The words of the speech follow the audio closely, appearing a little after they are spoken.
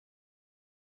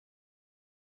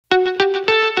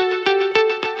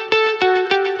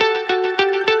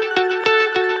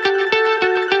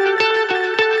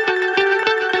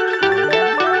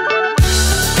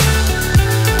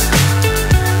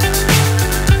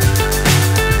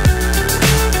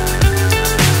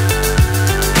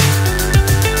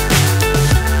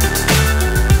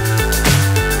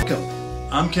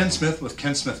Ken Smith with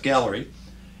Ken Smith Gallery,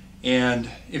 and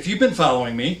if you've been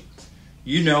following me,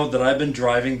 you know that I've been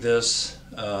driving this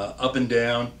up and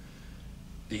down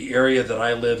the area that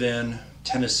I live in,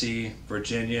 Tennessee,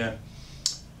 Virginia.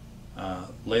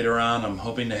 Later on, I'm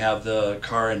hoping to have the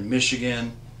car in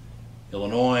Michigan,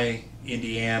 Illinois,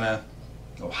 Indiana,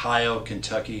 Ohio,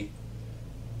 Kentucky,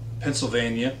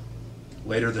 Pennsylvania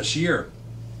later this year.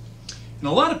 And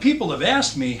a lot of people have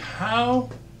asked me, how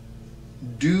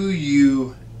do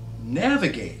you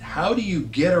navigate? How do you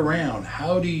get around?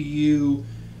 How do you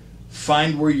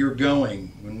find where you're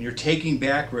going when you're taking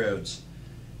back roads?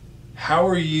 How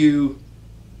are you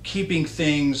keeping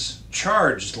things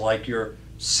charged, like your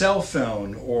cell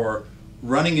phone or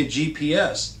running a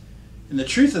GPS? And the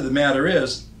truth of the matter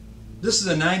is, this is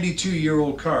a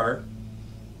 92-year-old car,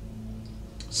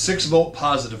 6-volt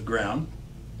positive ground.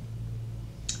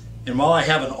 And while I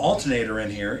have an alternator in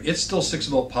here, it's still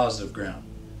 6-volt positive ground.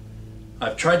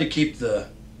 I've tried to keep the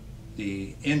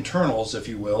internals, if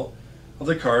you will, of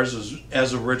the cars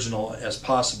as original as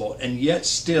possible, and yet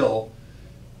still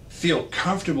feel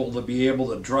comfortable to be able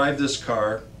to drive this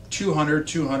car 200,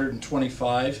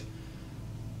 225,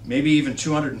 maybe even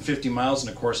 250 miles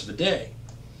in the course of a day.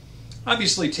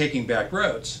 Obviously taking back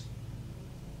roads.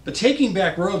 But taking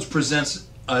back roads presents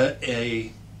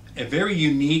a very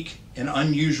unique and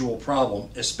unusual problem,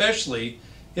 especially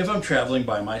if I'm traveling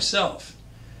by myself.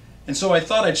 And so I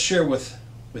thought I'd share with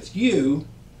you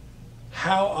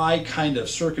how I kind of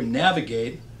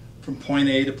circumnavigate from point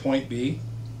A to point B,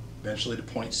 eventually to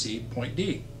point C, point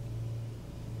D.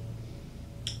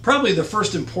 Probably the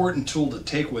first important tool to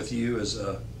take with you is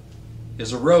a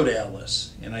road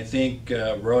atlas. And I think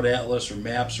road atlas or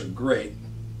maps are great.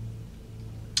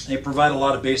 They provide a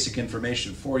lot of basic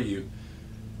information for you.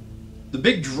 The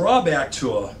big drawback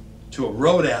to a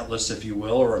road atlas, if you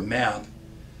will, or a map,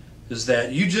 is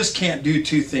that you just can't do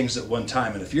two things at one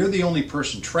time. And if you're the only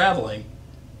person traveling,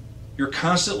 you're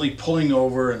constantly pulling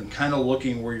over and kind of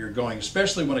looking where you're going,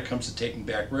 especially when it comes to taking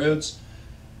back roads,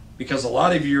 because a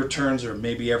lot of your turns are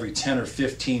maybe every 10 or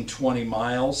 15, 20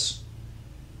 miles.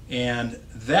 And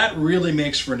that really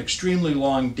makes for an extremely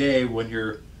long day when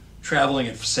you're traveling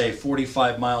at, say,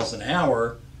 45 miles an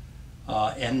hour,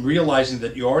 and realizing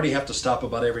that you already have to stop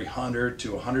about every 100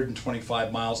 to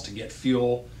 125 miles to get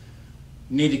fuel.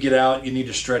 You need to get out, you need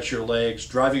to stretch your legs.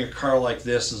 Driving a car like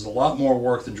this is a lot more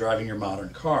work than driving your modern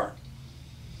car.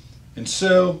 And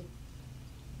so,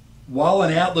 while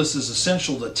an atlas is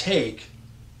essential to take,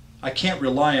 I can't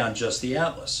rely on just the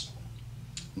atlas.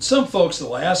 And some folks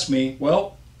will ask me,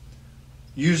 well,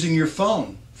 using your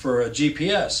phone for a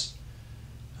GPS,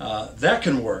 that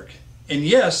can work. And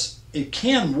yes, it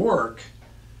can work,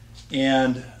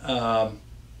 and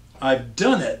I've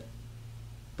done it,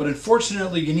 but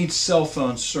unfortunately you need cell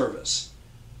phone service.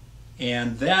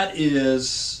 And that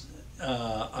is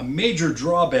a major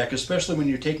drawback, especially when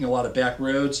you're taking a lot of back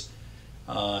roads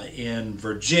in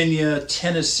Virginia,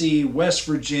 Tennessee, West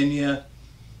Virginia,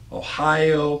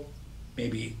 Ohio,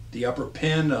 maybe the upper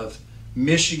Penn of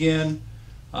Michigan,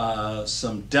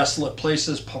 some desolate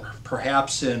places,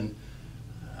 perhaps in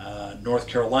North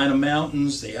Carolina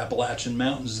mountains, the Appalachian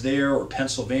Mountains there, or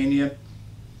Pennsylvania.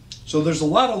 So there's a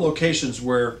lot of locations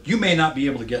where you may not be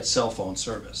able to get cell phone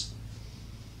service.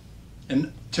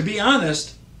 And to be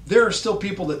honest, there are still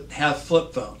people that have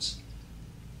flip phones.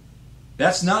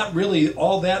 That's not really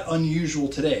all that unusual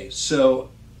today.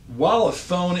 So while a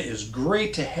phone is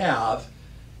great to have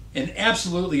and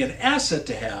absolutely an asset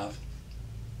to have,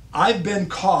 I've been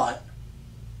caught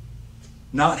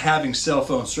not having cell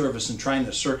phone service and trying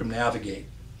to circumnavigate.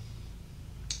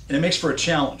 And it makes for a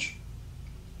challenge.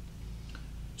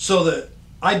 So the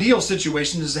ideal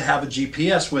situation is to have a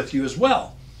GPS with you as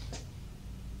well.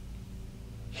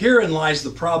 Herein lies the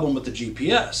problem with the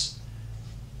GPS.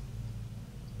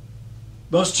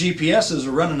 Most GPSs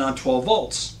are running on 12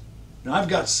 volts. Now I've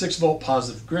got 6-volt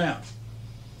positive ground.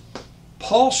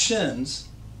 Paul Shins,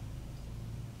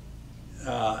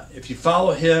 if you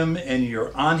follow him and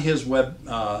you're on his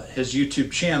his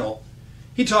YouTube channel,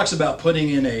 he talks about putting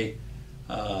in a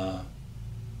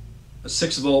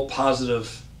 6-volt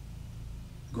positive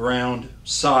ground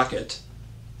socket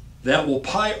that will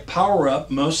power up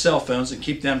most cell phones and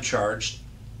keep them charged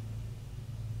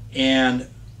and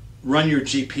run your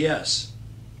GPS.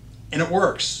 And it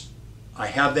works. I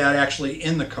have that actually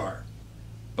in the car.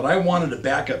 But I wanted a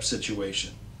backup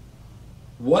situation.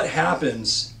 What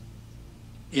happens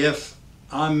if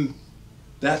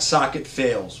that socket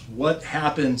fails? What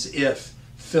happens if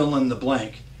fill in the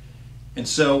blank? And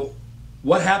so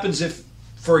what happens if,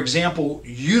 for example,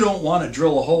 you don't want to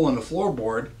drill a hole in the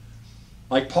floorboard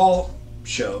like Paul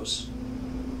shows?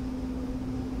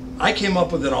 I came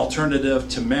up with an alternative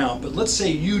to mount, but let's say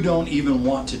you don't even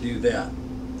want to do that.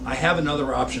 I have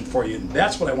another option for you, and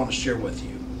that's what I want to share with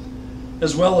you,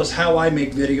 as well as how I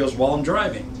make videos while I'm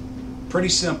driving. Pretty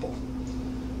simple.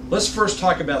 Let's first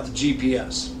talk about the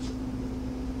GPS.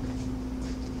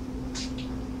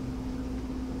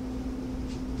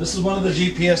 This is one of the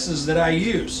GPSs that I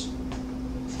use.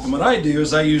 And what I do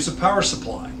is I use a power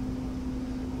supply.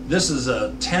 This is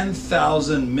a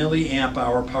 10,000 milliamp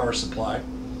hour power supply.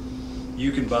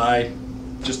 You can buy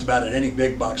just about at any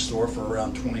big box store for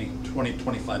around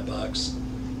 25 bucks.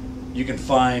 You can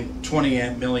find 20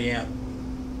 milliamp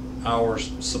hour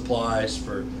supplies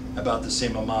for about the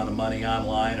same amount of money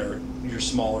online, or your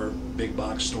smaller big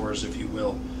box stores, if you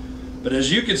will. But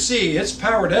as you can see, it's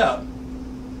powered up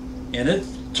and it's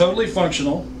totally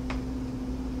functional.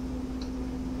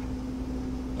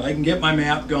 I can get my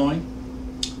map going.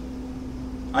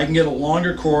 I can get a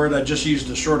longer cord. I just used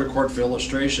a shorter cord for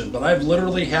illustration, but I've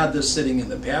literally had this sitting in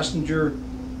the passenger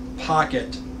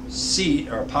pocket seat,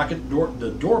 or pocket door,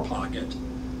 the door pocket,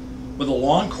 with a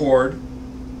long cord,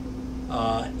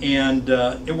 and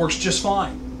it works just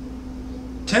fine.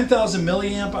 10,000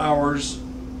 milliamp hours,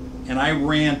 and I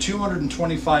ran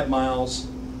 225 miles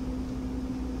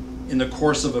in the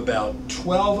course of about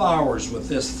 12 hours with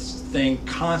this thing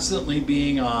constantly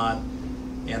being on,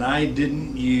 and I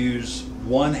didn't use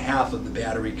 1/2 of the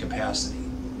battery capacity.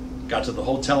 Got to the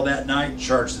hotel that night,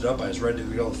 charged it up, I was ready to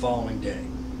go the following day.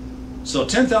 So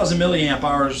 10,000 milliamp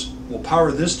hours will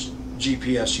power this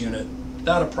GPS unit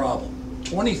without a problem.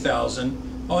 20,000,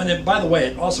 oh, and it, by the way,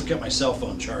 it also kept my cell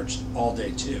phone charged all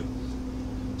day too.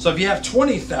 So if you have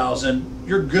 20,000,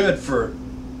 you're good for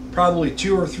probably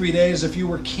 2 or 3 days if you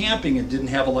were camping and didn't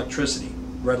have electricity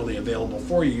readily available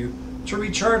for you to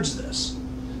recharge this.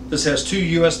 This has 2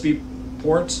 USB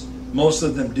ports, most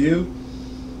of them do,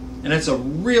 and it's a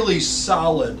really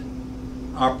solid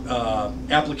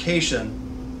application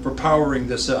for powering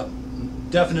this up.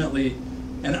 Definitely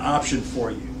an option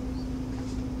for you.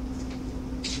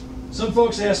 Some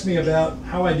folks ask me about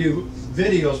how I do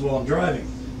videos while I'm driving,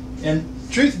 and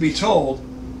truth be told,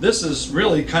 this is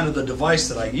really kind of the device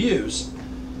that I use.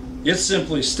 It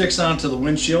simply sticks onto the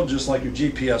windshield just like your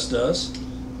GPS does.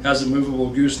 Has a movable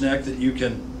gooseneck that you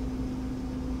can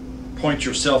point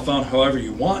your cell phone however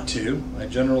you want to. I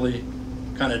generally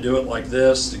kind of do it like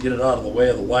this to get it out of the way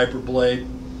of the wiper blade.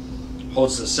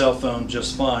 Holds the cell phone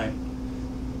just fine.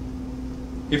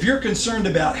 If you're concerned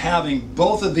about having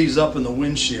both of these up in the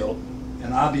windshield,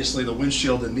 and obviously the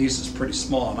windshield in these is pretty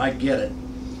small, and I get it,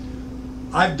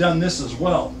 I've done this as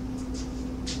well.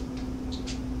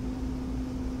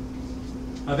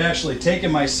 I've actually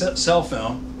taken my cell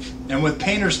phone and with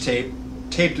painter's tape,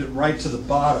 taped it right to the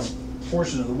bottom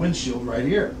portion of the windshield right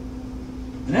here.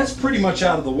 And that's pretty much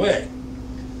out of the way.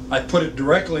 I put it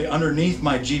directly underneath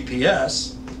my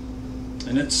GPS,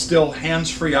 and it's still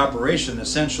hands-free operation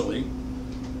essentially.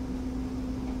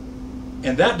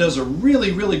 And that does a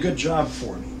really, really good job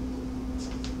for me.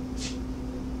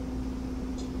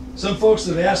 Some folks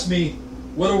have asked me,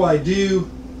 what do I do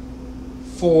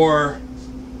for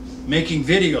making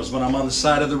videos when I'm on the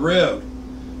side of the road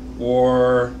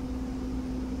or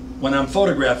when I'm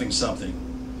photographing something?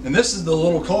 And this is the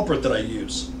little culprit that I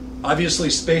use. Obviously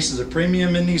space is a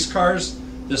premium in these cars.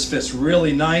 This fits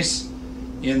really nice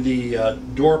in the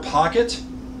door pocket.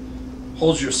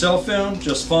 Holds your cell phone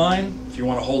just fine. If you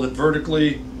want to hold it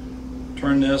vertically,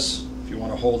 turn this. If you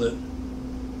want to hold it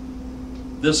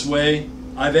this way.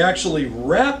 I've actually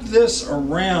wrapped this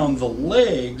around the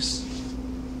legs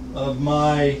of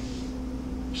my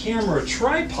camera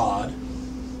tripod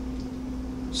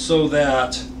so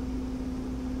that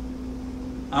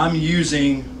I'm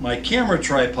using my camera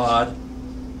tripod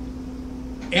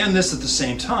and this at the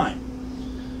same time.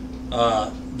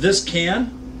 This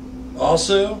can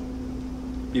also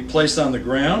be placed on the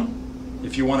ground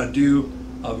if you want to do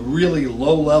a really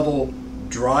low-level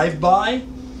drive-by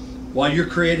while you're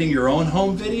creating your own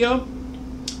home video.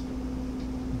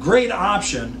 Great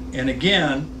option, and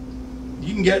again,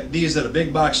 you can get these at a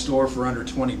big box store for under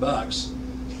 20 bucks.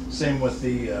 Same with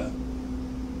the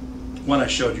one I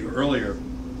showed you earlier.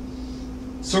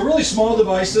 So really small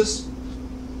devices,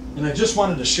 and I just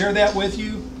wanted to share that with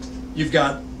you. You've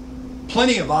got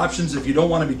plenty of options if you don't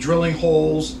want to be drilling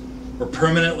holes or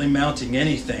permanently mounting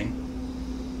anything,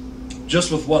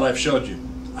 just with what I've showed you.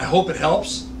 I hope it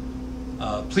helps.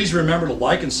 Please remember to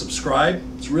like and subscribe.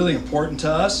 It's really important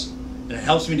to us, and it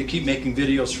helps me to keep making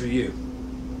videos for you.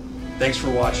 Thanks for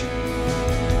watching.